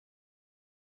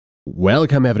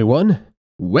Welcome everyone,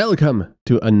 welcome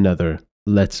to another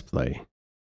Let's Play.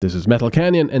 This is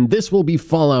MetalCanyon and this will be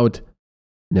Fallout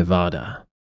Nevada.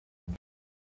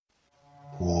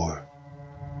 War.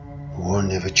 War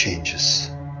never changes.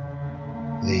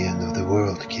 The end of the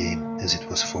world came as it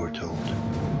was foretold.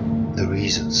 The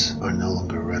reasons are no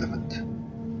longer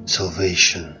relevant.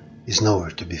 Salvation is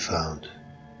nowhere to be found.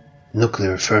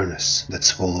 Nuclear furnace that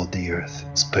swallowed the earth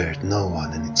spared no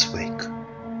one in its wake.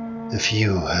 A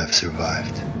few have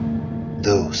survived.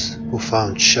 Those who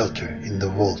found shelter in the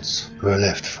vaults were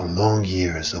left for long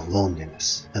years of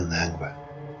loneliness and languor.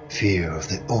 Fear of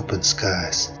the open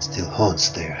skies still haunts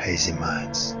their hazy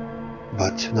minds.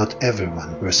 But not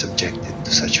everyone were subjected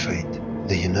to such fate.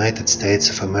 The United States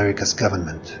of America's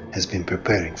government has been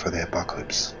preparing for the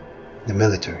apocalypse. The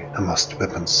military amassed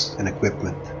weapons and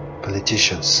equipment.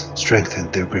 Politicians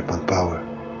strengthened their grip on power.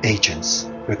 Agents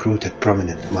recruited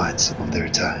prominent minds of their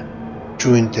time.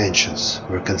 True intentions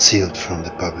were concealed from the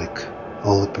public.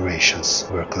 All operations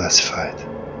were classified.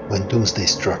 When doomsday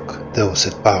struck, those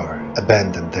at power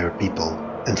abandoned their people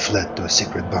and fled to a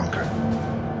secret bunker.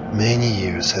 Many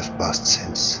years have passed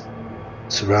since.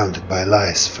 Surrounded by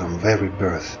lies from very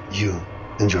birth, you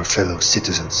and your fellow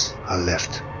citizens are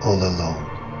left all alone.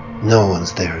 No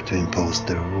one's there to impose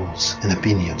their rules and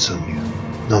opinions on you.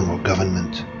 No more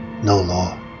government, no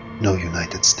law, no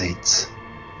United States.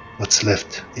 What's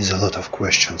left is a lot of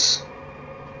questions.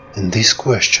 And these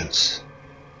questions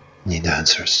need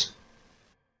answers.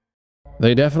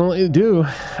 They definitely do.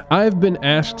 I've been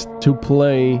asked to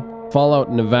play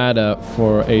Fallout Nevada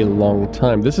for a long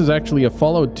time. This is actually a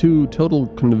Fallout 2 total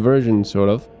conversion, sort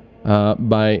of,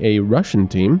 by a Russian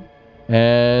team.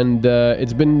 And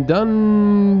it's been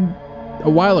done a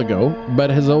while ago,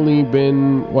 but has only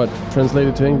been,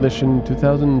 translated to English in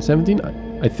 2017,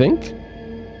 I think?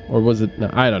 Or was it? No,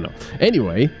 I don't know.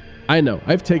 Anyway, I know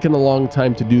I've taken a long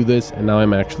time to do this, and now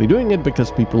I'm actually doing it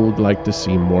because people would like to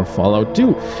see more Fallout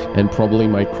 2, and probably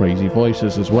my crazy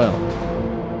voices as well.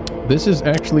 This is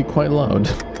actually quite loud,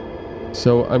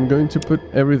 so I'm going to put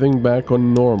everything back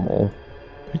on normal,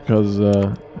 because,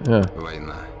 yeah.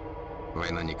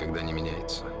 Война никогда не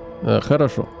меняется.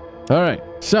 Хорошо. Alright,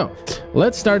 so,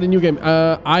 let's start a new game.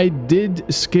 I did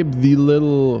skip the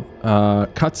little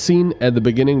cutscene at the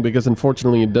beginning because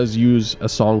unfortunately it does use a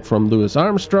song from Louis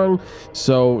Armstrong.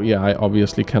 So, yeah, I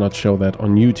obviously cannot show that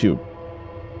on YouTube.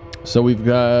 So we've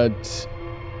got...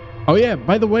 Oh yeah,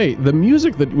 by the way, the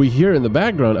music that we hear in the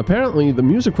background, apparently the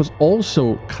music was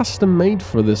also custom made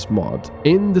for this mod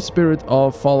in the spirit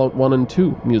of Fallout 1 and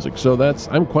 2 music. So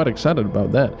I'm quite excited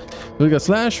about that. So we got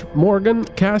Slash, Morgan,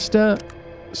 Casta,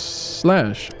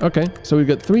 Slash. Okay, so we've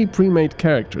got 3 pre-made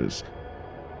characters.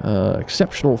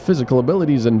 Exceptional physical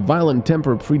abilities and violent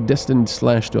temper predestined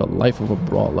Slash to a life of a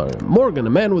brawler. Morgan, a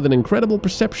man with an incredible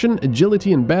perception,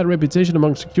 agility, and bad reputation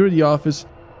among security office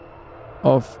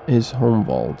of his home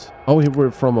vault. Oh,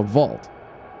 we're from a vault.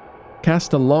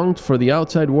 Casta longed for the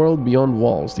outside world beyond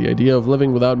walls. The idea of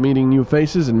living without meeting new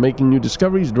faces and making new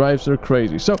discoveries drives her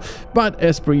crazy. So, but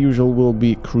as per usual, we'll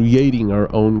be creating our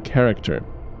own character.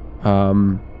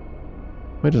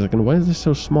 Wait a second, why is this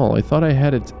so small? I thought I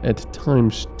had it at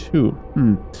 ×2.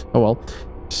 Oh well.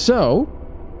 So,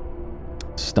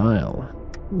 style.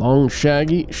 Long,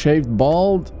 shaggy, shaved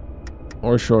bald,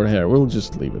 or short hair. We'll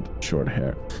just leave it short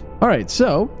hair. Alright,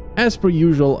 so, as per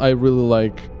usual, I really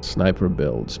like sniper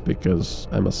builds because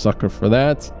I'm a sucker for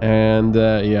that. And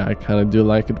yeah, I kind of do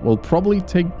like it. We'll probably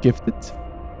take gifted.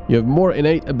 You have more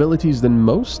innate abilities than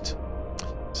most.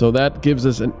 So that gives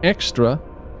us an extra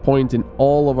point in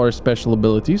all of our special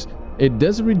abilities. It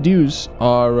does reduce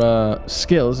our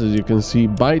skills, as you can see,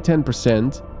 by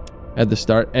 10% at the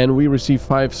start, and we receive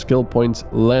 5 skill points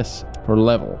less per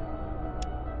level.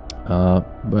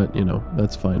 But you know,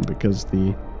 that's fine because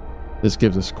this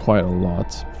gives us quite a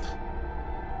lot.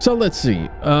 So let's see.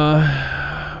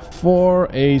 For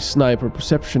a sniper,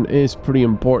 perception is pretty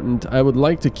important. I would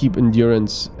like to keep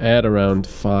endurance at around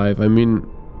 5. I mean,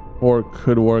 4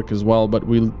 could work as well, but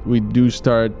we do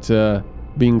start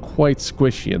being quite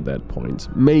squishy at that point.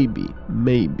 Maybe.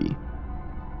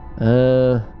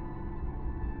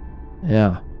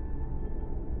 Yeah.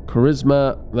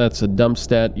 Charisma, that's a dump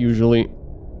stat usually.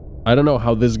 I don't know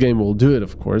how this game will do it,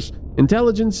 of course.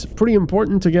 Intelligence, pretty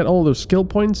important to get all those skill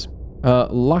points.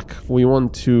 Luck, we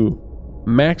want to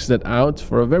max that out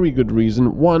for a very good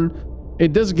reason. One,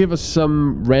 it does give us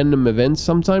some random events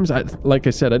sometimes. Like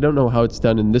I said, I don't know how it's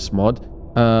done in this mod.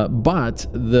 But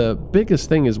the biggest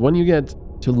thing is when you get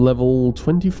to level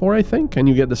 24, I think, and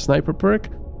you get the sniper perk,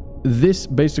 this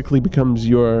basically becomes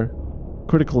your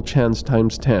critical chance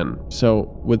times 10.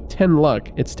 So with 10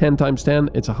 luck, it's 10 times 10,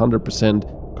 it's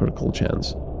 100%. critical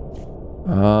chance.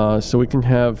 So we can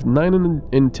have 9 in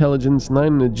intelligence, 9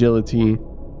 in agility,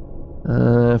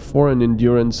 4 in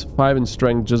endurance, 5 in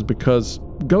strength, just because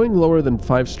going lower than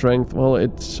 5 strength, well,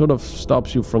 it sort of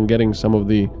stops you from getting some of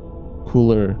the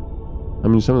cooler, I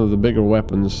mean, some of the bigger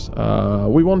weapons.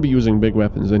 We won't be using big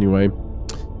weapons anyway.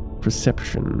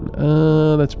 Perception,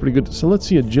 that's pretty good. So let's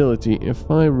see agility. If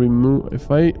I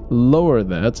lower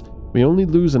that, we only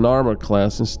lose an armor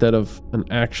class instead of an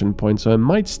action point. So I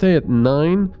might stay at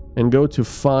 9 and go to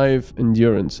 5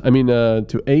 endurance. I mean,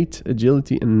 to 8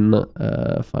 agility and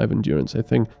 5 endurance. I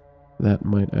think that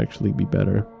might actually be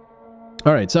better.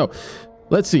 All right, so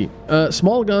let's see.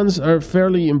 Small guns are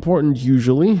fairly important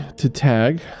usually to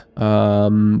tag,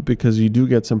 because you do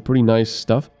get some pretty nice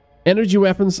stuff. Energy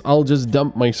weapons, I'll just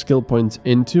dump my skill points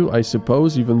into, I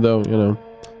suppose, even though, you know,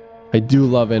 I do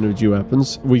love energy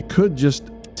weapons. We could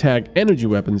just tag energy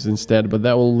weapons instead, but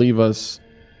that will leave us,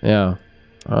 yeah,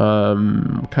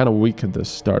 kind of weak at the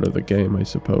start of the game, I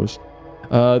suppose.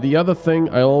 The other thing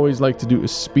I always like to do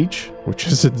is speech, which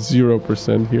is at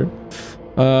 0%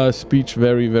 here. Speech,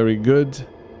 very, very good,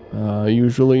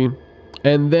 usually.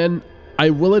 And then,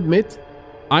 I will admit,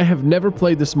 I have never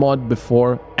played this mod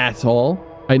before at all.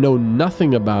 I know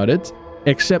nothing about it,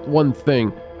 except one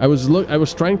thing. I was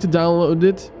trying to download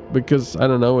it, because, I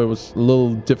don't know, it was a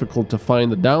little difficult to find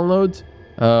the download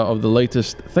of the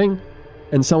latest thing.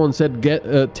 And someone said,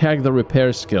 tag the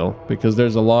repair skill, because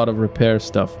there's a lot of repair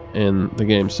stuff in the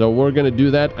game. So we're going to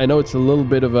do that. I know it's a little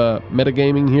bit of a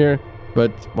metagaming here,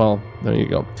 but, well, there you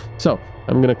go. So,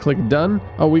 I'm going to click done.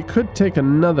 Oh, we could take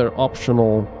another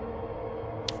optional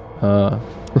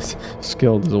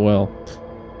skilled as well.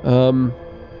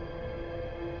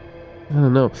 I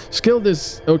don't know. Skilled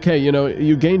is okay, you know,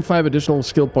 you gain 5 additional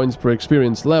skill points per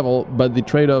experience level, but the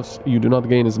trade-offs, you do not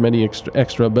gain as many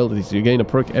extra abilities. You gain a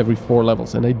perk every 4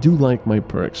 levels, and I do like my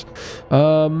perks.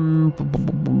 I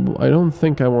don't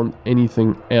think I want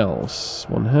anything else.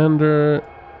 One-hander,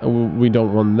 we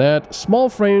don't want that. Small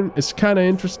frame is kind of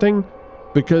interesting,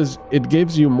 because it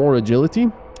gives you more agility.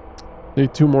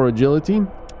 2 more agility.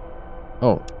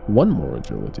 Oh, 1 more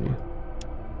agility.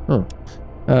 Oh.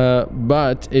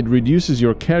 But it reduces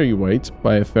your carry weight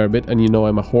by a fair bit, and you know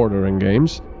I'm a hoarder in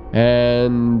games,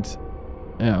 and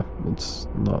yeah, it's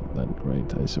not that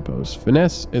great, I suppose.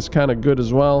 Finesse is kind of good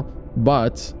as well,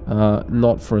 but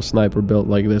not for a sniper build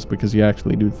like this, because you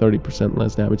actually do 30%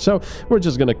 less damage. So we're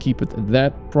just gonna keep it at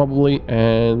that probably,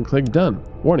 and click done.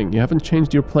 Warning, you haven't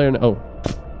changed your player. Oh.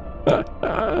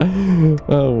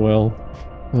 Oh well,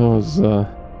 that was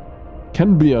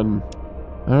can be on.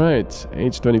 Alright,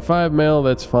 age 25 male,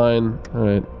 that's fine.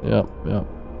 Alright, yeah.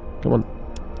 Come on.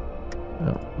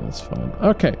 Yeah, that's fine.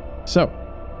 Okay, so,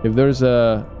 if there's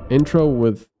a intro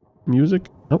with music...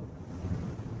 Oh.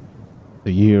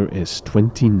 The year is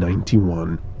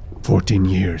 2091. 14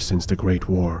 years since the Great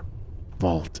War.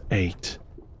 Vault 8.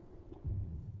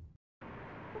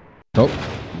 Oh,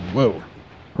 whoa.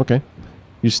 Okay.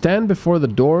 You stand before the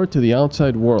door to the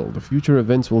outside world. The future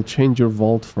events will change your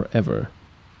vault forever.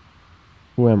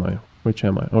 Who am I? Which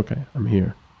am I? Okay, I'm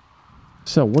here.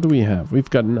 So, what do we have? We've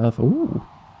got nothing. Ooh.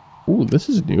 Ooh, this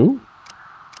is new.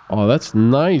 Oh, that's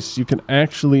nice. You can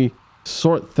actually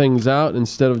sort things out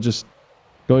instead of just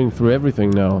going through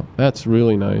everything now. That's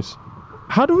really nice.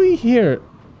 How do we hear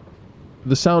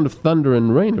the sound of thunder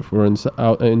and rain if we're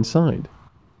inside?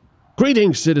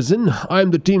 Greetings, citizen.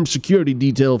 I'm the team security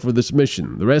detail for this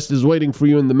mission. The rest is waiting for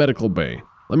you in the medical bay.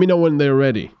 Let me know when they're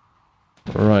ready.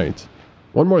 All right.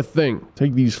 One more thing,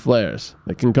 take these flares.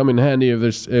 They can come in handy if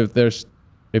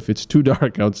it's too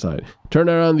dark outside. Turn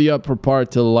around the upper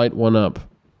part to light one up.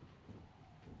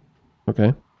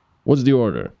 Okay. What's the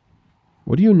order?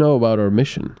 What do you know about our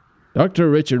mission? Dr.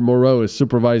 Richard Moreau is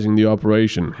supervising the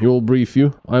operation. He will brief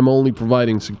you. I'm only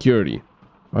providing security.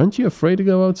 Aren't you afraid to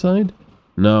go outside?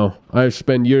 No, I've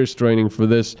spent years training for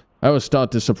this. I was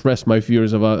taught to suppress my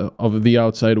fears of the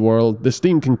outside world. This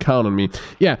team can count on me.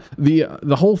 Yeah,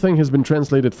 the whole thing has been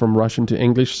translated from Russian to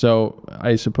English, so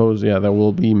I suppose, yeah, there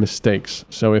will be mistakes.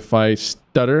 So if I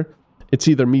stutter, it's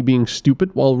either me being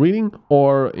stupid while reading,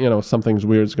 or, you know, something's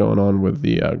weird's going on with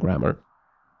the grammar.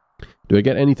 Do I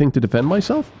get anything to defend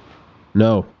myself?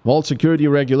 No. Vault security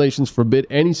regulations forbid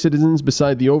any citizens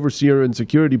beside the overseer and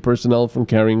security personnel from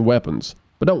carrying weapons.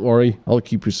 But don't worry, I'll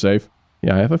keep you safe.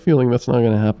 Yeah, I have a feeling that's not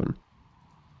going to happen.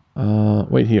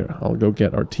 Wait here. I'll go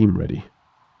get our team ready.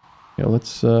 Yeah,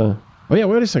 let's, Oh yeah,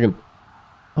 wait a second.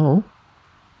 Oh.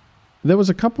 There was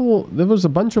a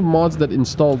bunch of mods that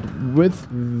installed with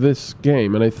this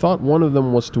game, and I thought one of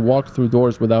them was to walk through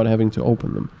doors without having to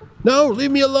open them. No,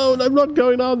 leave me alone! I'm not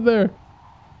going out there!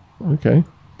 Okay.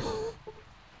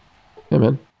 Yeah,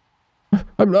 man.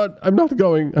 I'm not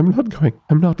going.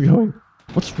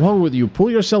 What's wrong with you?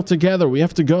 Pull yourself together. We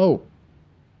have to go.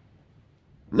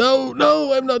 No,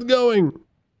 I'm not going.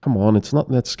 Come on, it's not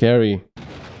that scary.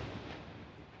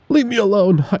 Leave me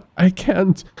alone. I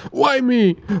can't. Why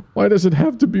me? Why does it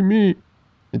have to be me?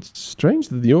 It's strange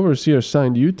that the Overseer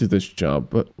signed you to this job,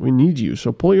 but we need you,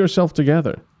 so pull yourself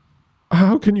together.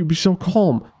 How can you be so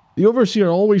calm? The Overseer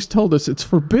always told us it's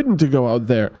forbidden to go out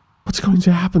there. What's going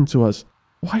to happen to us?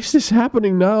 Why is this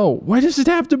happening now? Why does it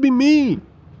have to be me?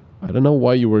 I don't know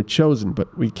why you were chosen,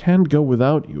 but we can't go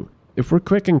without you. If we're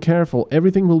quick and careful,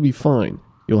 everything will be fine.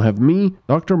 You'll have me,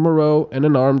 Dr. Moreau, and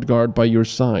an armed guard by your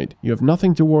side. You have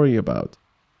nothing to worry about.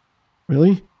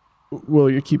 Really? Will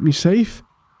you keep me safe?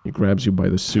 He grabs you by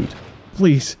the suit.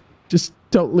 Please, just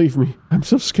don't leave me. I'm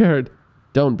so scared.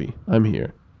 Don't be. I'm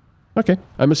here. Okay,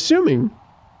 I'm assuming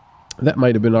that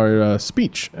might have been our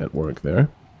speech at work there.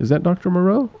 Is that Dr.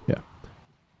 Moreau? Yeah.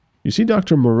 You see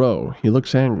Dr. Moreau. He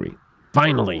looks angry.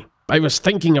 Finally! I was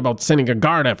thinking about sending a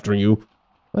guard after you.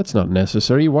 That's not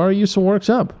necessary. Why are you so worked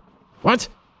up? What?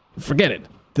 Forget it.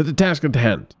 To the task at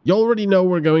hand. You already know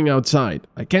we're going outside.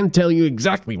 I can't tell you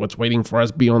exactly what's waiting for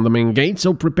us beyond the main gate,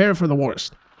 so prepare for the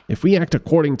worst. If we act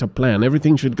according to plan,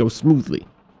 everything should go smoothly.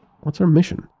 What's our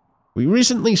mission? We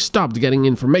recently stopped getting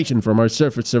information from our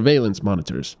surface surveillance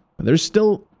monitors. But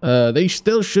they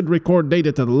still should record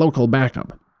data to the local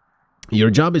backup. Your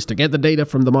job is to get the data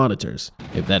from the monitors,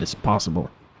 if that is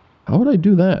possible. How would I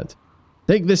do that?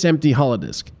 Take this empty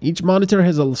holodisk. Each monitor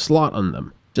has a slot on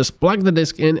them. Just plug the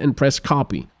disk in and press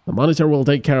copy. The monitor will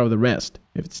take care of the rest.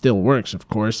 If it still works, of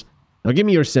course. Now give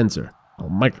me your sensor.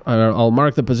 I'll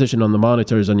mark the position on the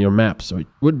monitors on your map, so it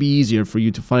would be easier for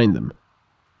you to find them.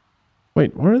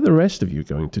 Wait, what are the rest of you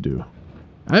going to do?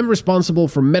 I'm responsible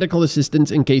for medical assistance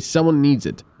in case someone needs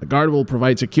it. The guard will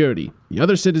provide security. The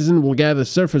other citizen will gather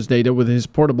surface data with his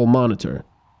portable monitor.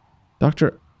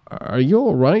 Doctor, are you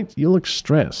alright? You look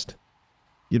stressed.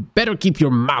 You'd better keep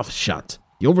your mouth shut.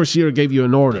 The Overseer gave you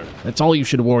an order. That's all you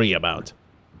should worry about.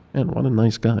 Man, what a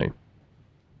nice guy.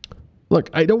 Look,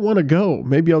 I don't want to go.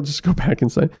 Maybe I'll just go back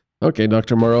inside. Okay,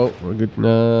 Dr. Moreau, we're good.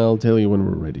 I'll tell you when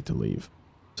we're ready to leave.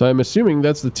 So I'm assuming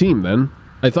that's the team then.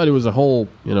 I thought it was a whole,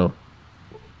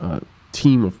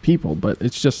 team of people, but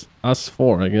it's just us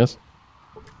four, I guess.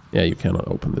 Yeah, you cannot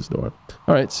open this door.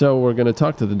 Alright, so we're going to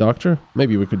talk to the doctor.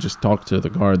 Maybe we could just talk to the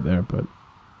guard there, but...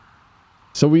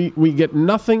 So we get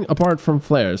nothing apart from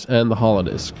flares and the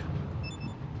holodisk.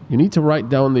 You need to write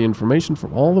down the information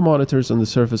from all the monitors on the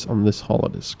surface on this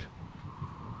holodisk.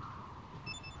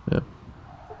 Yeah.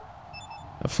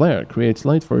 A flare creates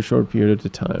light for a short period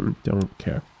of time. Don't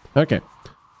care. Okay.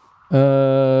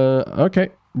 Okay.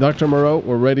 Dr. Moreau,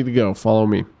 we're ready to go. Follow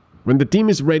me. When the team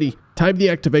is ready, type the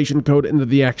activation code into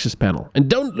the access panel. And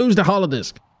don't lose the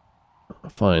holodisk.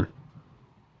 Fine.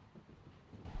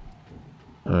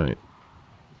 Alright.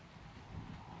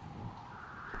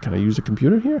 Can I use a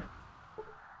computer here?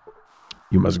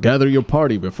 You must gather your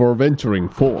party before venturing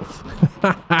forth.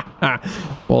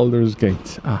 Baldur's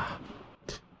Gate. Ah.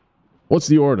 What's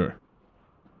the order?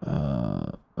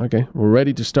 Okay, we're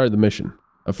ready to start the mission.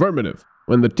 Affirmative.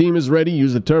 When the team is ready,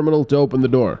 use the terminal to open the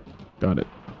door. Got it.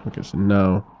 Okay, so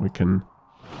now we can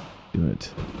do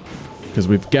it. Because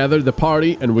we've gathered the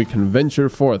party and we can venture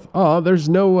forth. Oh, there's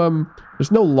no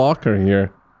locker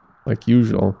here. Like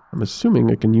usual. I'm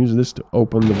assuming I can use this to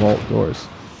open the vault doors.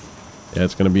 Yeah,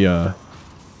 it's gonna be a...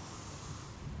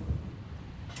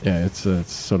 Yeah,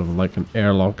 it's sort of like an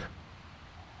airlock.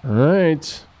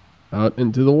 Alright. Out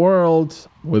into the world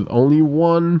with only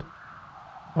one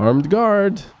armed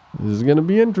guard. This is gonna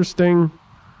be interesting.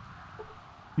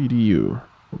 PDU.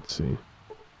 Let's see.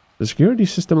 The security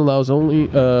system allows only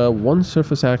one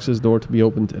surface access door to be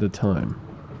opened at a time.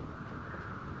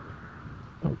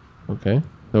 Oh, okay.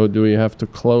 So do we have to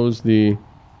close the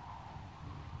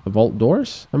vault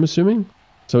doors, I'm assuming?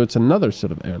 So it's another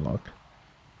sort of airlock.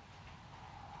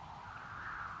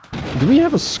 Do we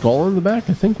have a skull in the back?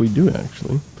 I think we do,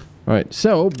 actually. Alright,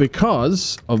 so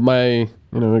because of my,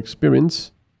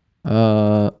 experience,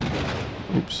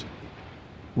 oops,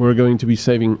 we're going to be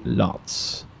saving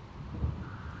lots.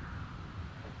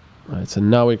 Alright, so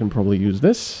now we can probably use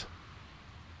this.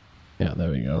 Yeah,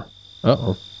 there we go.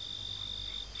 Uh-oh.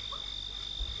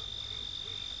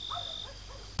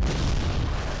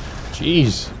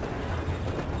 Jeez.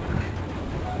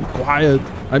 Be quiet.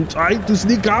 I'm trying to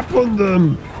sneak up on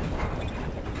them.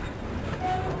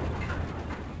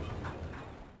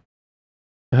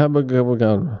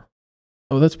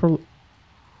 Oh, that's probably...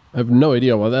 I have no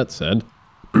idea what that said.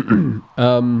 That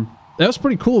was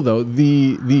pretty cool, though.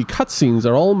 The cutscenes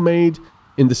are all made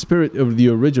in the spirit of the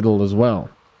original as well.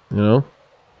 You know?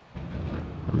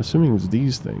 I'm assuming it's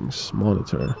these things.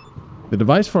 Monitor. The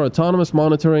device for autonomous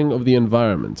monitoring of the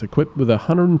environment, equipped with a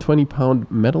 120-pound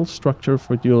metal structure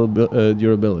for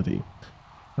durability.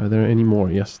 Are there any more?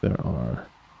 Yes, there are.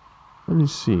 Let me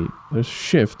see. There's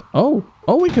shift. Oh!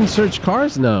 Oh, we can search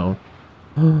cars now!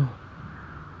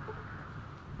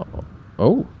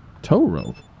 Oh! Tow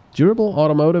rope. Durable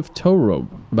automotive tow rope.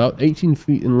 About 18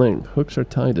 feet in length. Hooks are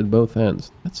tied at both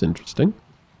ends. That's interesting.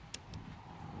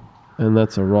 And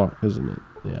that's a rock, isn't it?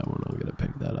 Yeah, we're not gonna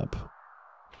pick that up.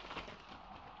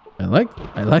 I like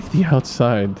the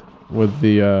outside with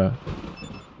the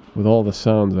with all the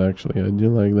sounds. Actually, I do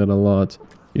like that a lot.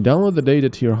 You download the data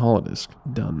to your holodisk.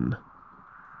 Done.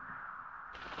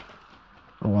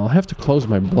 Oh, I'll have to close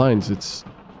my blinds. It's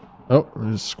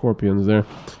there's scorpions there.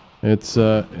 It's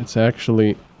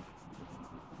actually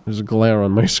there's a glare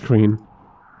on my screen.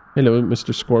 Hello,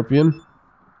 Mr. Scorpion.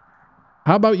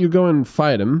 How about you go and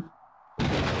fight him?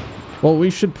 Well, we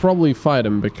should probably fight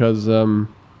him because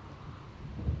come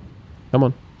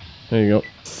on. There you go.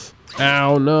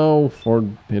 Ow, no. 4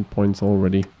 hit points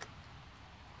already.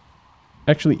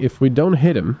 Actually, if we don't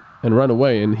hit him and run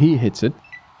away and he hits it,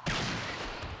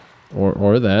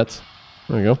 or that,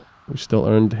 there we go. We still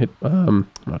earned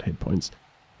not hit points,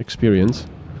 experience.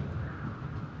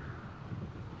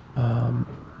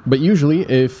 But usually,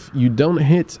 if you don't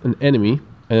hit an enemy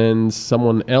and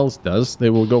someone else does,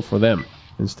 they will go for them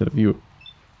instead of you.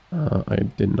 I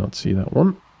did not see that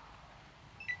one.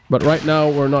 But right now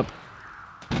we're not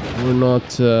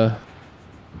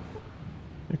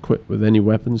equipped with any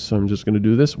weapons, so I'm just gonna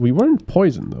do this. We weren't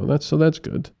poisoned though, that's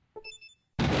good.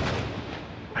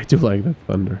 I do like that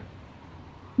thunder.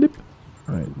 Nip.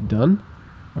 Alright, done.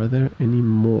 Are there any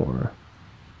more?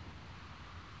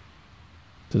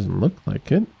 Doesn't look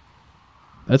like it.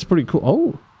 That's pretty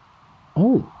cool.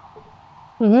 Oh,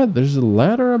 look at that. There's a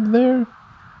ladder up there.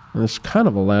 There's kind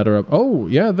of a ladder up. Oh,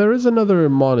 yeah, there is another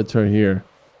monitor here.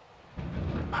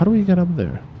 How do we get up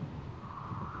there?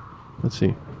 Let's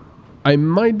see. I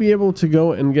might be able to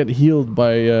go and get healed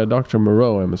by Dr.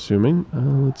 Moreau, I'm assuming.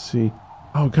 Let's see.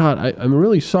 Oh, God, I'm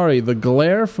really sorry. The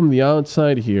glare from the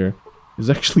outside here is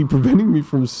actually preventing me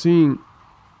from seeing...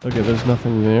 Okay, there's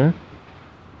nothing there.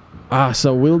 Ah,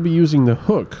 so we'll be using the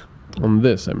hook on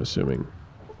this, I'm assuming.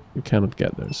 You cannot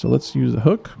get there. So let's use the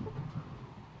hook.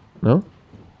 No?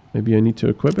 Maybe I need to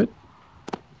equip it.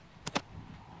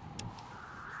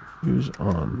 Use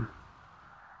on.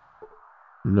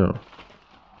 No.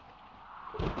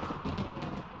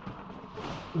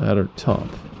 Ladder top.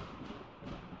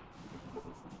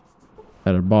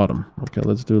 Ladder bottom. Okay,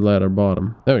 let's do ladder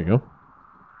bottom. There we go.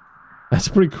 That's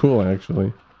pretty cool,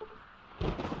 actually.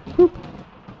 Boop.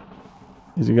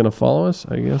 Is he gonna follow us?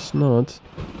 I guess not.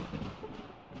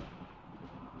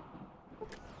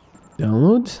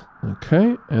 Download.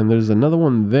 Okay, and there's another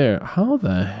one there. How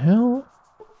the hell?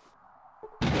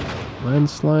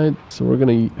 Landslide. So we're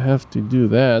gonna have to do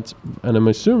that. And I'm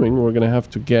assuming we're gonna have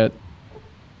to get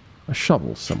a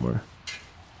shovel somewhere.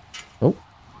 Oh.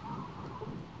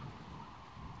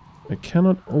 I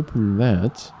cannot open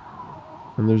that.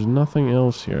 And there's nothing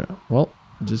else here. Well,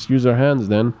 just use our hands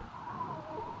then.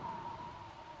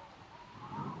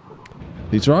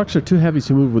 These rocks are too heavy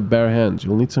to move with bare hands.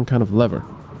 You'll need some kind of lever.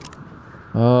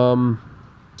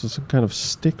 So some kind of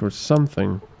stick or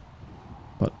something.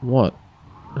 But what?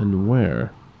 And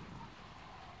where?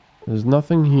 There's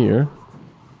nothing here.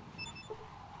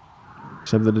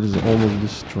 Except that it is almost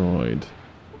destroyed.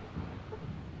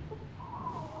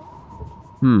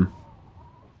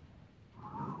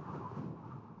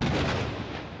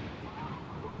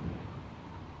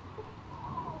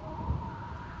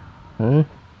 Okay.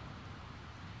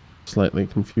 Slightly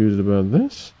confused about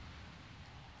this.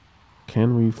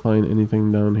 Can we find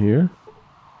anything down here?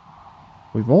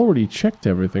 We've already checked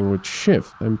everything with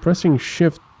shift. I'm pressing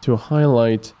shift to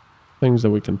highlight things that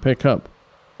we can pick up.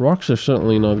 Rocks are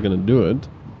certainly not going to do it.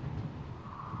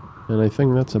 And I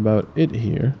think that's about it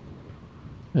here.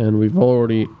 And we've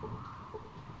already...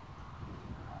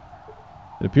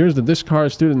 It appears that this car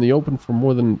stood in the open for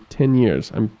more than 10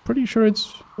 years. I'm pretty sure it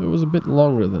was a bit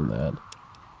longer than that.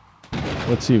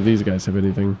 Let's see if these guys have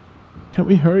anything. Can't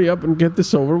we hurry up and get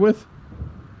this over with?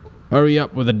 Hurry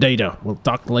up with the data. We'll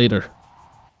talk later.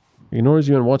 Ignores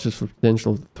you and watches for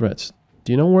potential threats.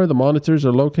 Do you know where the monitors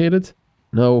are located?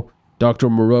 No. Dr.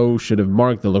 Moreau should have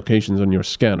marked the locations on your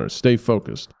scanner. Stay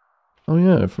focused. Oh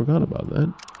yeah, I forgot about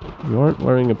that. You aren't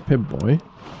wearing a Pip-Boy.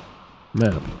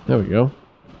 Map. There we go.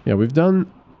 Yeah, we've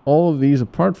done all of these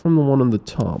apart from the one on the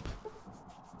top.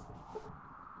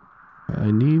 I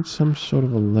need some sort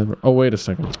of a lever. Oh, wait a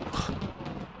second.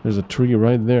 There's a tree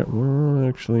right there. Well,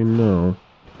 actually, no.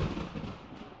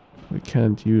 We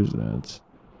can't use that.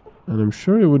 And I'm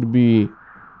sure it would be...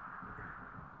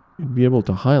 You'd be able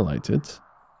to highlight it.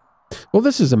 Well,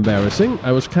 this is embarrassing.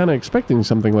 I was kind of expecting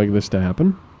something like this to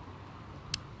happen.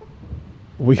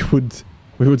 We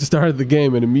would start the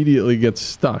game and immediately get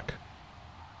stuck.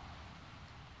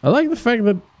 I like the fact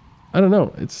that, I don't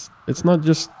know, it's not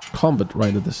just combat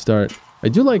right at the start. I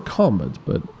do like combat,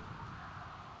 but...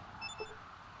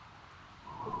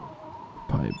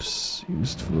 Pipes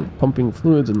used for pumping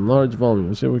fluids in large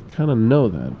volumes. Yeah, we kind of know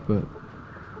that, but...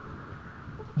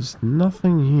 There's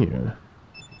nothing here.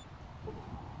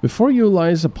 Before you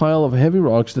lies a pile of heavy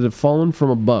rocks that have fallen from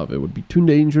above. It would be too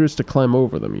dangerous to climb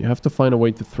over them. You have to find a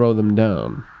way to throw them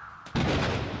down.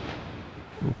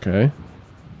 Okay.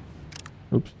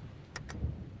 Oops.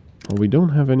 Well, we don't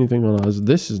have anything on us.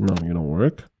 This is not gonna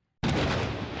work.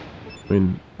 I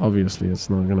mean, obviously it's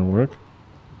not gonna work.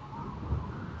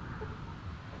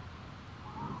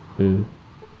 You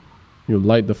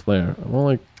light the flare. Well,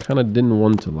 I kind of didn't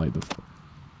want to light the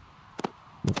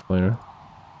flare.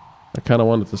 I kind of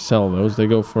wanted to sell those. They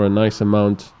go for a nice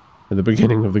amount at the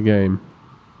beginning of the game.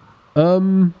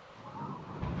 Am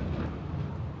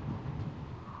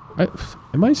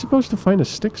I supposed to find a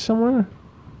stick somewhere?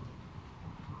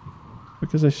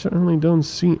 Because I certainly don't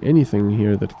see anything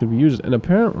here that could be used. And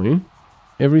apparently,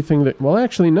 everything that... Well,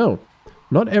 actually, no.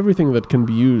 Not everything that can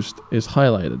be used is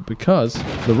highlighted. Because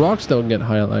the rocks don't get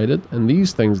highlighted, and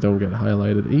these things don't get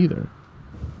highlighted either.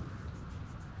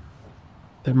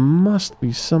 There must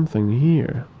be something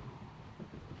here.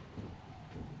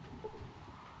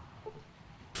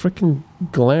 Freaking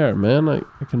glare, man.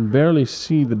 I can barely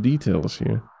see the details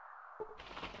here.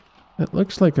 That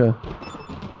looks like a...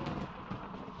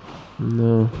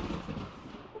 No.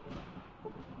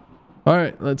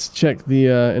 Alright, let's check the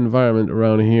environment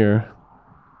around here.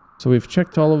 So we've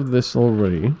checked all of this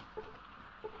already.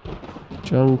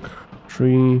 Junk,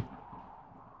 tree.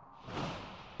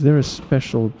 Is there a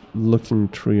special looking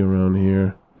tree around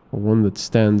here? Or one that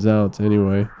stands out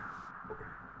anyway?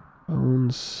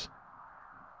 Bones.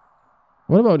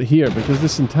 What about here? Because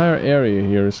this entire area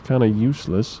here is kind of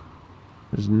useless.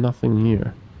 There's nothing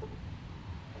here.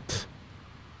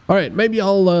 Alright, maybe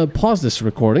I'll pause this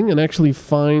recording and actually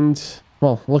find...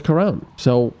 Well, look around.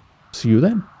 So, see you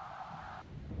then.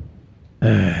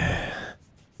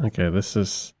 Okay, this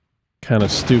is kind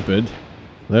of stupid.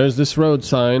 There's this road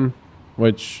sign,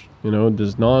 which, you know,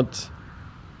 does not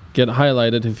get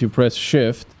highlighted if you press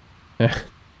shift.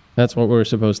 That's what we're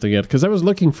supposed to get. Because I was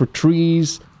looking for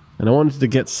trees, and I wanted to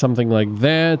get something like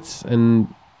that, and,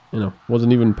 you know,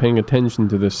 wasn't even paying attention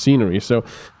to the scenery. So,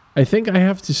 I think I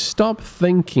have to stop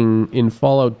thinking in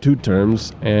Fallout 2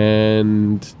 terms,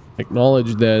 and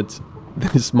acknowledge that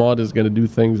this mod is going to do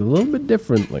things a little bit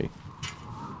differently.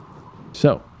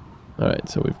 So, alright,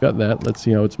 so we've got that. Let's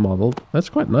see how it's modeled. That's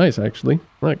quite nice, actually.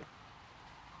 Like,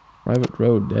 private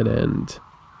road, dead end.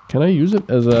 Can I use it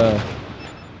as a...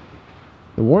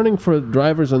 The warning for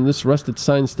drivers on this rusted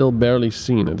sign still barely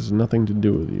seen. It has nothing to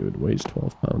do with you. It weighs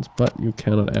 12 pounds, but you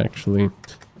cannot actually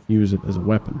use it as a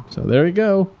weapon. So there you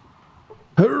go.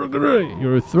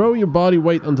 You throw your body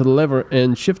weight onto the lever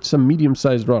and shift some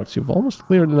medium-sized rocks. You've almost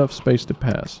cleared enough space to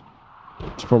pass.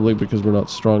 It's probably because we're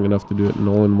not strong enough to do it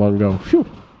all in one go. Phew.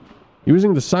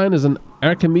 Using the sign as an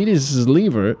Archimedes'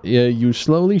 lever, you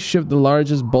slowly shift the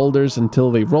largest boulders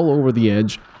until they roll over the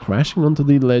edge, crashing onto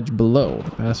the ledge below.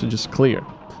 The passage is clear.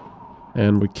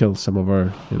 And we kill some of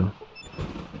our, you know,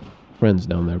 friends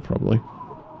down there, probably.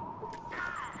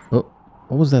 Oh,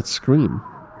 what was that scream?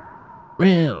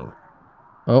 Meow.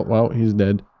 Oh, wow, he's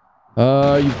dead.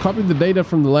 You've copied the data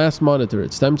from the last monitor.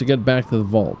 It's time to get back to the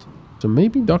vault. So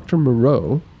maybe Dr.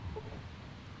 Moreau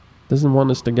doesn't want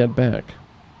us to get back.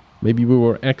 Maybe we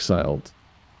were exiled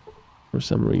for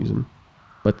some reason,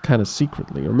 but kind of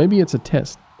secretly. Or maybe it's a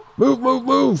test. Move, move,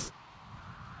 move!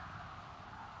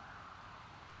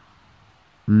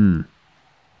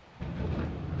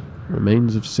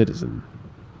 Remains of citizen.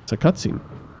 It's a cutscene.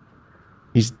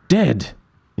 He's dead!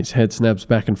 His head snaps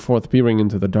back and forth, peering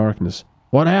into the darkness.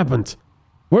 What happened?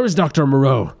 Where is Dr.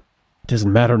 Moreau? It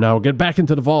doesn't matter now. Get back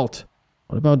into the vault.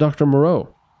 What about Dr.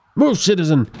 Moreau? Move,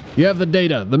 citizen! You have the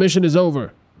data. The mission is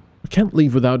over. We can't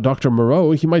leave without Dr.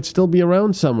 Moreau. He might still be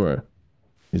around somewhere.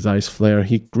 His eyes flare.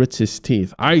 He grits his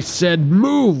teeth. I said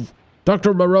move!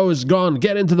 Dr. Moreau is gone.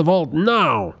 Get into the vault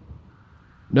now!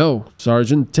 No,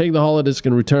 Sergeant. Take the holodisk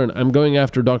and return. I'm going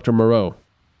after Dr. Moreau.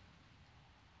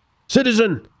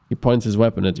 Citizen! He points his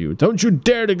weapon at you. Don't you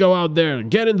dare to go out there!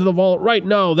 Get into the vault right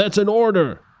now! That's an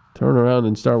order! Turn around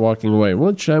and start walking away,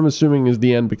 which I'm assuming is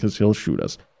the end because he'll shoot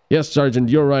us. Yes, Sergeant,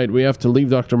 you're right. We have to leave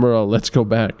Dr. Moreau. Let's go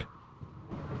back.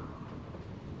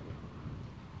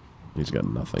 He's got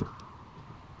nothing.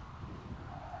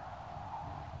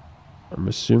 I'm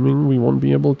assuming we won't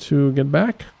be able to get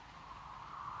back.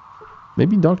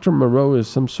 Maybe Dr. Moreau is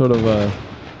some sort of a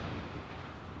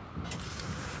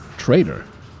traitor.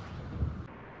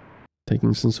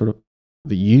 Taking some sort of...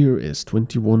 The year is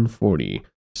 2140.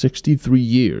 63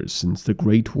 years since the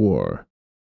Great War.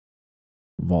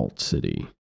 Vault City.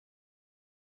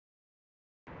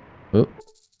 Oh.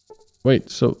 Wait,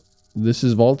 so this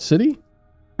is Vault City?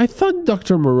 I thought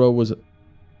Dr. Moreau was...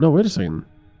 No, wait a second.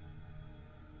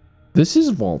 This is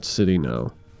Vault City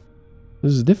now.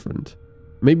 This is different.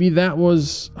 Maybe that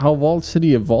was how Vault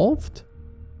City evolved?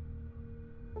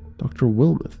 Dr.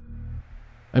 Wilmoth.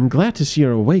 I'm glad to see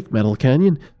you're awake,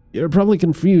 MetalCanyon. You're probably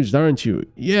confused, aren't you?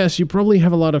 Yes, you probably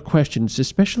have a lot of questions,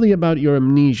 especially about your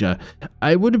amnesia.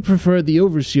 I would have preferred the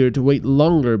Overseer to wait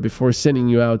longer before sending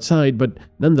you outside, but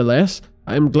nonetheless,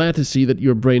 I'm glad to see that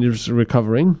your brain is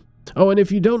recovering. Oh, and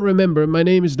if you don't remember, my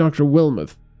name is Dr.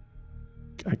 Wilmoth.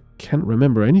 I can't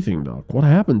remember anything, Doc. What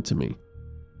happened to me?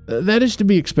 That is to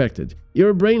be expected.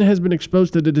 Your brain has been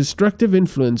exposed to the destructive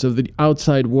influence of the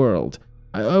outside world.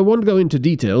 I won't go into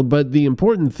detail, but the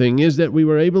important thing is that we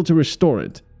were able to restore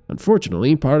it.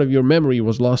 Unfortunately, part of your memory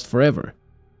was lost forever.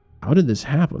 How did this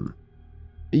happen?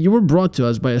 You were brought to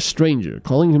us by a stranger,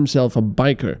 calling himself a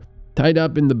biker, tied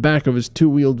up in the back of his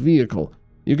two-wheeled vehicle.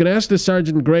 You can ask the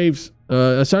Sergeant Graves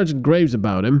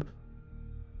about him.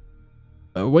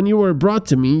 When you were brought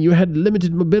to me, you had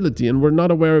limited mobility and were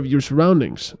not aware of your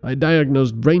surroundings. I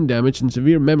diagnosed brain damage and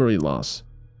severe memory loss.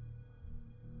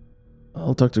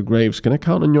 I'll talk to Graves. Can I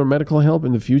count on your medical help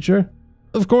in the future?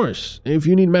 Of course. If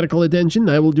you need medical attention,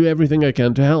 I will do everything I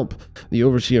can to help. The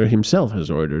Overseer himself has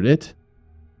ordered it.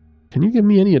 Can you give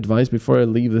me any advice before I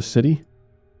leave the city?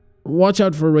 Watch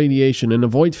out for radiation and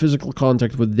avoid physical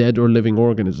contact with dead or living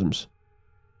organisms.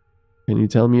 Can you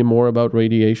tell me more about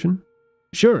radiation?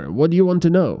 Sure. What do you want to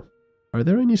know? Are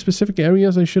there any specific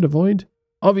areas I should avoid?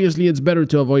 Obviously, it's better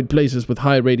to avoid places with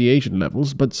high radiation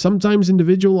levels, but sometimes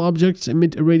individual objects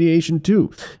emit radiation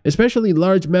too, especially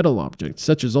large metal objects,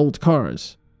 such as old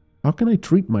cars. How can I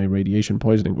treat my radiation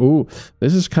poisoning? Ooh,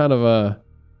 this is kind of a...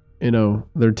 You know,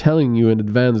 they're telling you in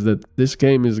advance that this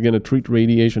game is going to treat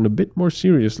radiation a bit more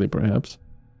seriously, perhaps.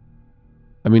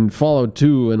 I mean, Fallout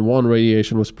 2 and 1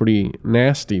 radiation was pretty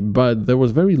nasty, but there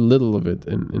was very little of it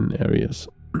in areas.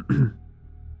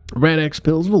 Rad-X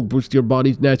pills will boost your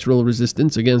body's natural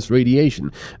resistance against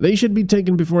radiation. They should be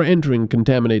taken before entering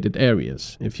contaminated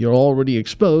areas. If you're already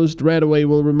exposed, Radaway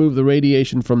will remove the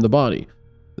radiation from the body.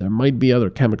 There might be other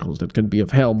chemicals that could be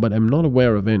of help, but I'm not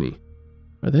aware of any.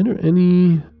 Are there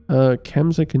any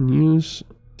chems I can use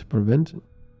to prevent it?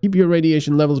 Keep your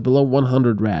radiation levels below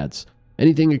 100 rads.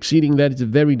 Anything exceeding that is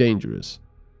very dangerous.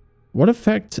 What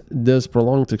effect does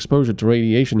prolonged exposure to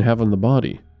radiation have on the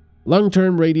body?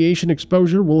 Long-term radiation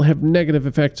exposure will have negative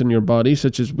effects on your body,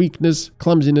 such as weakness,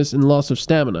 clumsiness, and loss of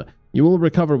stamina. You will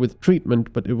recover with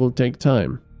treatment, but it will take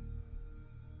time.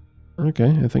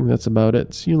 Okay, I think that's about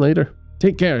it. See you later.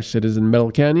 Take care, Citizen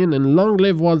MetalCanyon, and long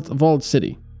live Vault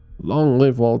City. Long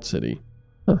live Vault City.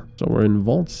 Huh, so we're in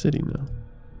Vault City now.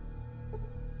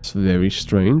 It's very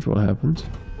strange what happened.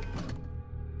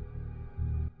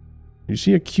 You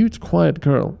see a cute, quiet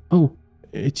girl. Oh,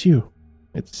 it's you.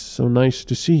 It's so nice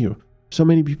to see you. So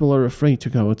many people are afraid to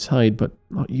go outside, but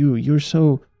not you. You're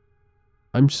so...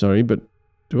 I'm sorry, but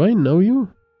do I know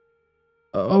you?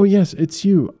 Oh yes, it's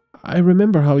you. I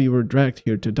remember how you were dragged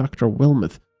here to Dr.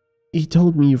 Wilmoth. He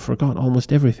told me you forgot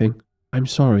almost everything. I'm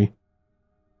sorry.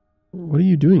 What are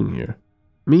you doing here?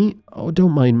 Me? Oh,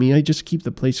 don't mind me. I just keep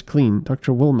the place clean.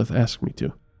 Dr. Wilmoth asked me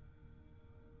to.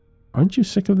 Aren't you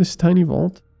sick of this tiny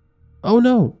vault? Oh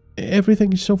no.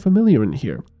 Everything is so familiar in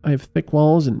here. I have thick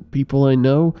walls and people I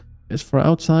know. As for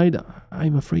outside,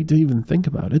 I'm afraid to even think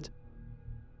about it.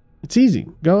 It's easy.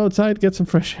 Go outside, get some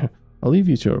fresh air. I'll leave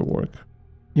you to your work.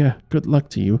 Yeah, good luck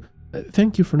to you.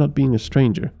 Thank you for not being a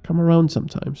stranger. Come around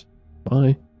sometimes.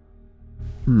 Bye.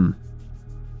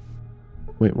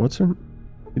 Wait, what's her...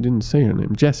 You didn't say her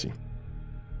name. Jessie.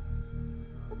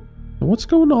 What's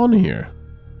going on here?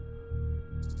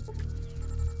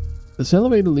 This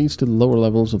elevator leads to the lower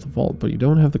levels of the vault, but you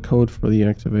don't have the code for the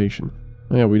activation.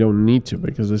 Oh yeah, we don't need to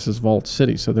because this is Vault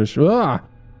City, so there's... Ah!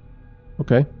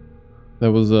 Okay.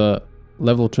 That was a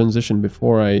level transition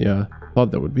before I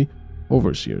thought that would be.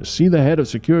 Overseer. See the head of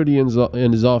security in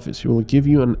his office. He will give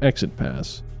you an exit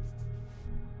pass.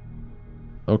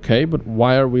 Okay, but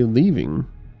why are we leaving?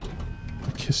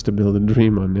 A kiss to build a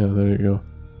dream on. Yeah, there you go.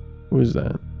 Who is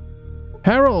that?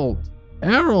 Harold!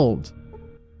 Harold!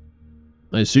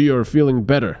 I see you're feeling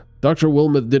better. Dr.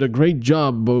 Wilmoth did a great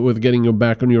job with getting you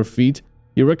back on your feet.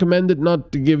 He recommended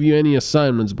not to give you any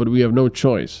assignments, but we have no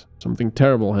choice. Something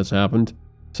terrible has happened.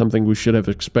 Something we should have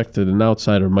expected an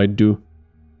outsider might do.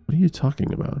 What are you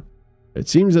talking about? It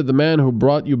seems that the man who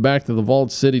brought you back to the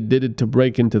Vault City did it to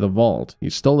break into the vault. He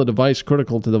stole a device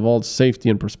critical to the vault's safety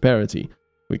and prosperity.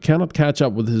 We cannot catch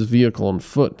up with his vehicle on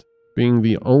foot. Being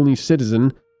the only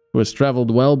citizen who has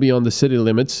traveled well beyond the city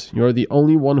limits, you're the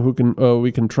only one who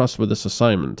we can trust with this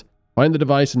assignment. Find the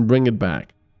device and bring it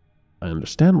back. I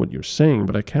understand what you're saying,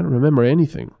 but I can't remember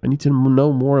anything. I need to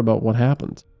know more about what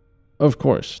happened. Of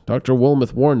course, Dr.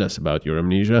 Wilmoth warned us about your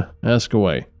amnesia. Ask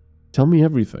away. Tell me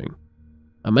everything.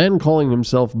 A man calling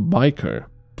himself Biker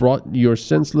brought your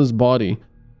senseless body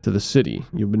to the city.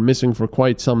 You've been missing for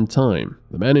quite some time.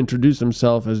 The man introduced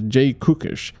himself as Jay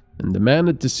Cookish and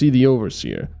demanded to see the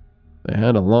Overseer. They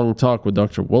had a long talk with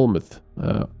Dr. Wilmoth.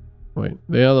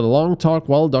 They had a long talk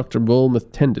while Dr.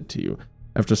 Wilmoth tended to you.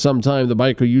 After some time, the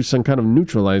Biker used some kind of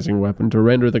neutralizing weapon to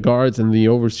render the guards and the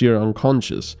Overseer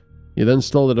unconscious. He then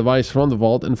stole the device from the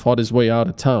vault and fought his way out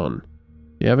of town.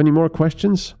 Do you have any more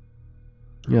questions?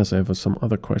 Yes, I have some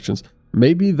other questions.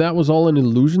 Maybe that was all an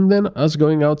illusion then? Us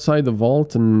going outside the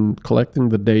vault and collecting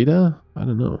the data? I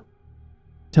don't know.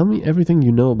 Tell me everything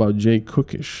you know about Jay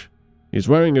Cookish. He's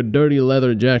wearing a dirty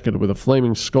leather jacket with a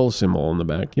flaming skull symbol on the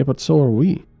back. Yeah, but so are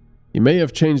we. He may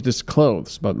have changed his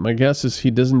clothes, but my guess is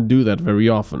he doesn't do that very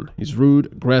often. He's rude,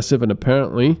 aggressive, and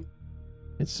apparently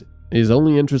he's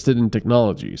only interested in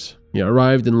technologies. He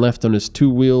arrived and left on his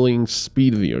two-wheeling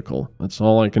speed vehicle. That's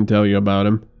all I can tell you about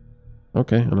him.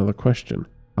 Okay, another question.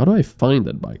 How do I find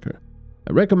that biker?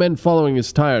 I recommend following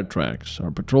his tire tracks.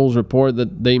 Our patrols report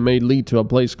that they may lead to a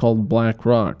place called Black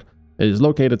Rock. It is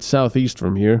located southeast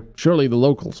from here. Surely the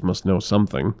locals must know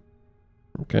something.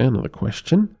 Okay, another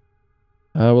question.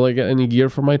 Will I get any gear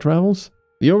for my travels?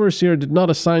 The Overseer did not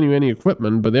assign you any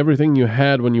equipment, but everything you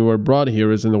had when you were brought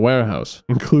here is in the warehouse,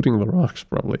 including the rocks,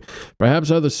 probably. Perhaps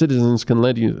other citizens can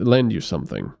lend you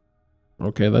something.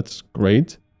 Okay, that's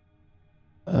great.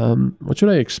 What should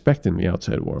I expect in the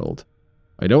outside world?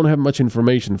 I don't have much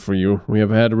information for you. We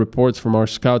have had reports from our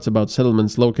scouts about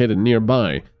settlements located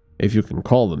nearby, if you can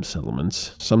call them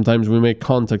settlements. Sometimes we make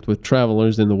contact with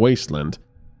travelers in the wasteland.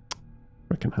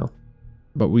 Frickin' hell.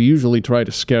 But we usually try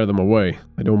to scare them away.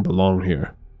 They don't belong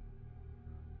here.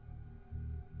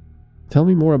 Tell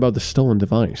me more about the stolen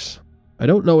device. I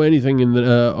don't know anything in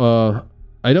the,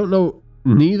 I don't know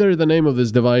neither the name of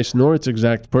this device nor its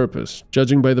exact purpose.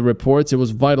 Judging by the reports, it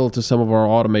was vital to some of our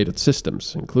automated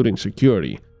systems, including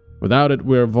security. Without it,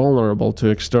 we're vulnerable to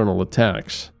external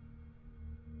attacks.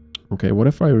 Okay, what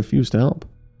if I refuse to help?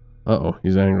 Uh-oh,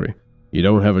 he's angry. You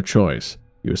don't have a choice.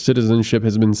 Your citizenship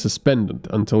has been suspended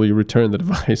until you return the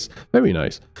device. Very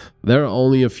nice. There are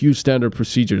only a few standard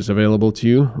procedures available to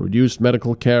you. Reduced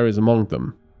medical care is among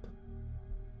them.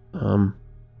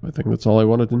 I think that's all I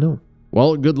wanted to know.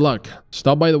 Well, good luck.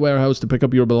 Stop by the warehouse to pick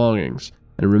up your belongings.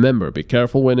 And remember, be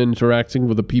careful when interacting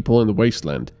with the people in the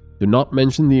wasteland. Do not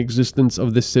mention the existence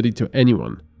of this city to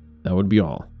anyone. That would be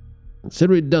all.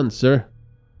 Consider it done, sir.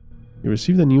 You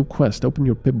received a new quest. Open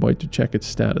your Pip-Boy to check its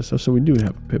status. Oh, so we do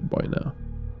have a Pip-Boy now.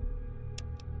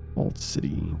 Vault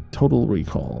City. Total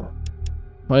recall.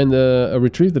 Find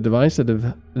retrieve the device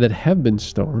that have been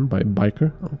stolen by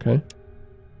Biker. Okay.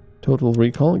 Total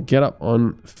recall. Get up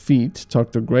on feet.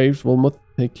 Talk to Graves. Wilmoth.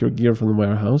 Take your gear from the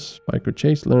warehouse. Biker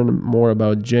chase. Learn more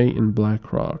about Jay in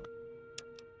Black Rock.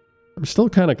 I'm still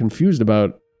kind of confused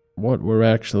about what we're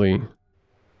actually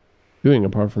doing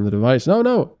apart from the device.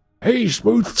 No. Hey,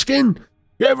 Smooth Skin.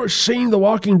 You ever seen The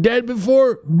Walking Dead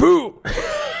before? Boo!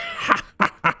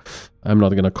 I'm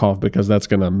not going to cough because that's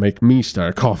going to make me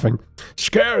start coughing.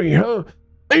 Scary, huh?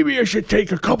 Maybe I should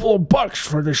take a couple of bucks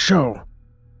for the show.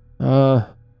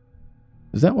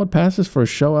 Is that what passes for a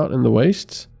show out in the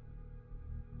wastes?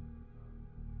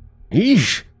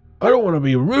 Eesh, I don't want to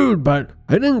be rude, but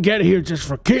I didn't get here just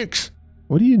for kicks.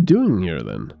 What are you doing here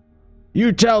then?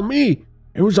 You tell me.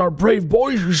 It was our brave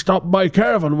boys who stopped by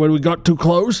caravan when we got too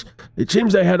close. It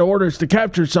seems they had orders to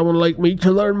capture someone like me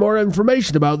to learn more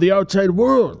information about the outside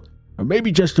world. Or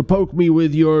maybe just to poke me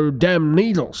with your damn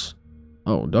needles.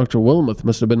 Oh, Dr. Wilmoth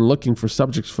must have been looking for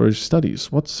subjects for his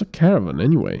studies. What's a caravan,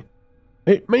 anyway?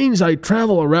 It means I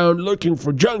travel around looking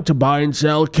for junk to buy and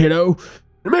sell, kiddo.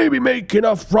 And maybe make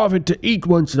enough profit to eat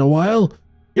once in a while.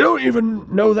 You don't even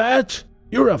know that?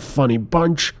 You're a funny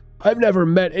bunch. I've never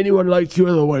met anyone like you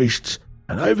in the wastes.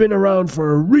 And I've been around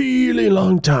for a really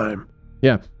long time.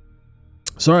 Yeah.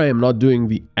 Sorry I'm not doing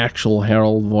the actual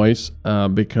Harold voice,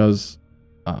 because...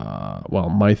 well,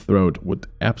 my throat would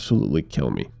absolutely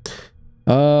kill me.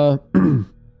 And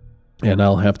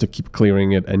I'll have to keep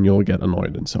clearing it and you'll get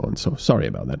annoyed and so on. So sorry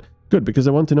about that. Good, because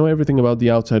I want to know everything about the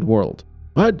outside world.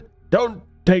 But don't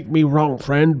take me wrong,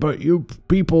 friend, but you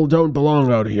people don't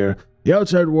belong out here. The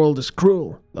outside world is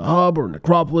cruel. The hub or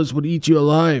necropolis would eat you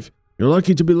alive. You're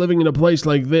lucky to be living in a place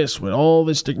like this with all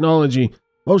this technology.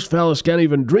 Most fellas can't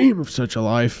even dream of such a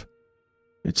life.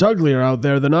 It's uglier out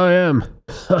there than I am.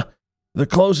 The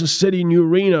closest city, New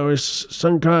Reno, has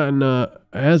some kind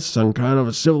of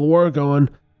a civil war going.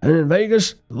 And in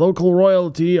Vegas, the local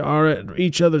royalty are at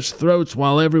each other's throats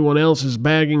while everyone else is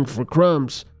begging for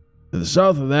crumbs. To the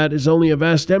south of that is only a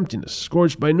vast emptiness,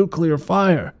 scorched by nuclear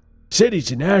fire.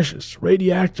 Cities in ashes,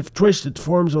 radioactive twisted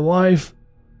forms of life.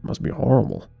 It must be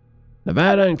horrible.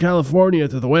 Nevada and California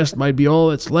to the west might be all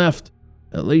that's left.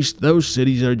 At least those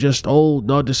cities are just old,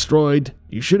 not destroyed.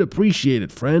 You should appreciate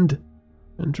it, friend.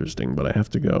 Interesting, but I have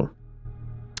to go.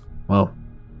 Wow.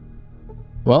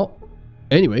 Well,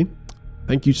 anyway,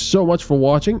 thank you so much for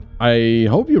watching. I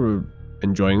hope you're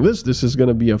enjoying this. This is going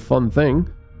to be a fun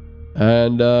thing.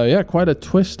 And yeah, quite a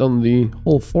twist on the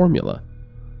whole formula.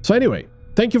 So anyway,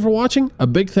 thank you for watching. A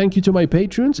big thank you to my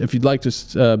patrons. If you'd like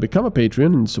to become a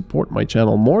patron and support my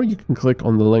channel more, you can click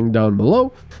on the link down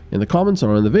below in the comments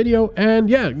or in the video. And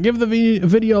yeah, give the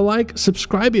video a like.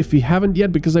 Subscribe if you haven't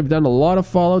yet, because I've done a lot of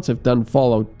Fallouts. I've done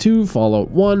Fallout 2, Fallout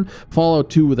 1, Fallout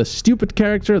 2 with a stupid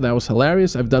character. That was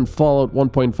hilarious. I've done Fallout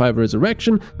 1.5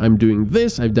 Resurrection. I'm doing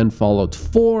this. I've done Fallout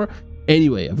 4.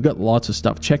 Anyway, I've got lots of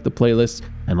stuff. Check the playlists,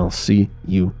 and I'll see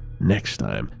you next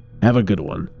time. Have a good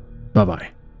one.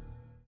 Bye-bye.